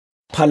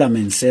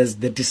Parliament says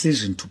the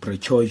decision to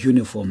procure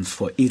uniforms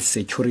for its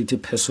security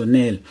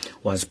personnel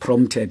was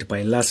prompted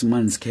by last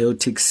month's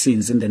chaotic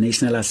scenes in the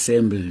National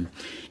Assembly.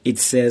 It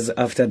says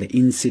after the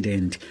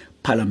incident,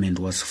 Parliament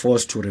was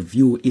forced to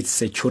review its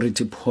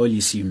security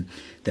policy.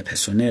 The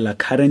personnel are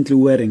currently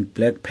wearing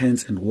black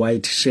pants and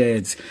white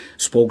shirts.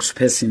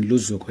 Spokesperson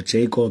Luzuko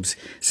Jacobs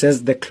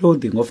says the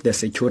clothing of the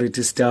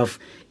security staff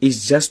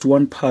is just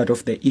one part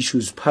of the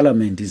issues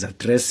Parliament is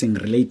addressing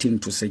relating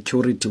to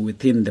security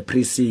within the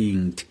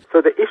precinct.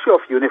 So the issue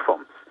of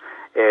uniforms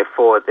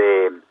for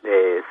the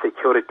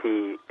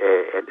security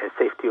and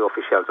safety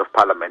officials of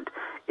Parliament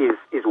is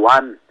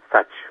one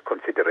such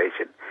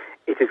consideration.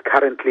 It is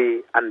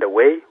currently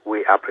underway.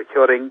 We are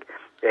procuring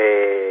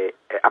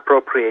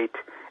appropriate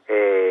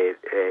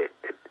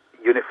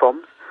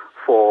uniforms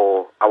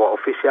for our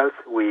officials.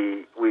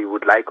 We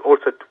would like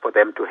also for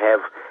them to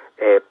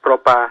have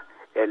proper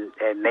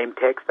name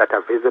tags that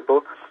are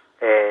visible.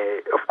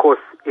 Of course,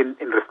 in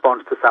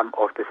response to some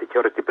of the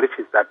security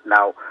breaches that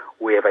now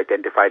we have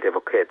identified have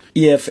occurred.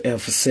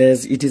 EFF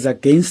says it is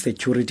against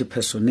security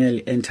personnel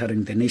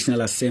entering the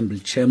National Assembly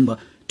chamber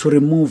to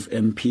remove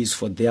MPs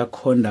for their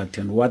conduct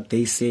and what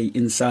they say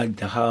inside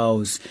the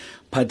House.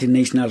 Party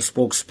National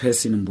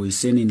Spokesperson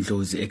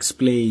Ndlozi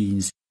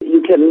explains.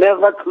 You can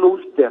never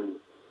close them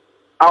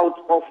out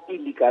of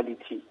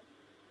illegality.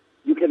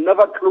 You can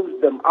never close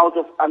them out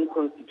of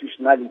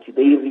unconstitutionality.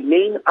 They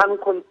remain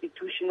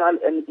unconstitutional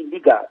and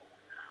illegal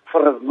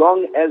for as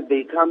long as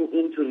they come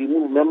in to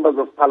remove members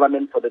of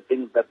Parliament for the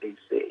things that they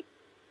say.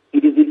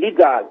 It is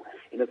illegal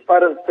in as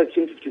far as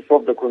Section 54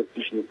 of the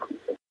Constitution is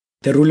concerned.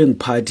 The ruling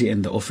party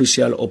and the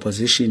official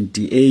opposition,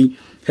 DA,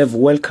 have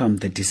welcomed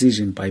the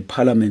decision by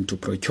Parliament to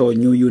procure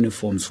new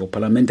uniforms for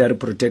Parliamentary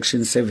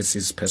Protection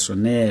Services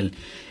personnel.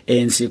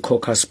 ANC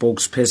caucus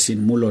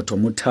spokesperson Muloto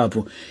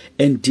Mutapu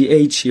and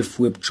DA Chief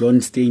Whip John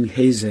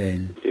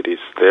Steenhuisen. It is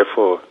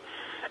therefore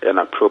an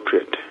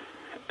appropriate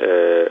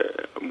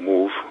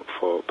move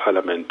for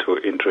Parliament to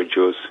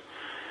introduce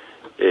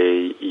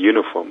a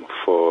uniform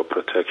for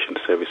protection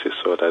services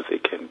so that they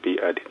can be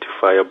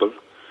identifiable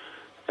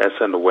as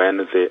and when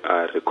they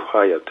are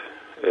required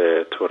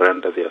to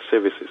render their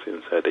services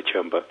inside the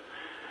chamber.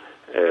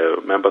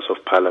 Members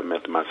of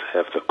Parliament must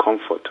have the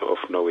comfort of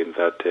knowing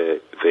that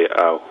they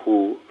are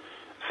who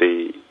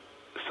they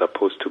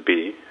supposed to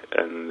be,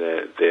 and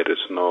there is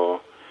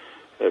no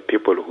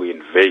people who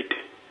invade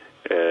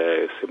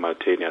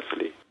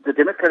simultaneously. The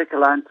Democratic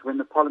Alliance, when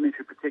the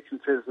Parliamentary Protection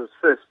Services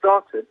first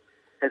started,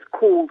 has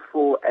called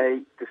for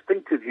a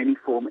distinctive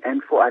uniform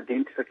and for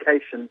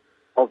identification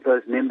of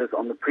those members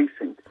on the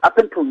precinct. Up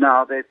until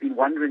now, they've been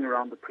wandering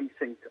around the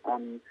precinct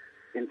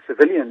in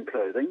civilian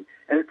clothing,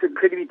 and it's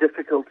incredibly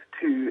difficult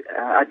to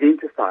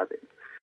identify them.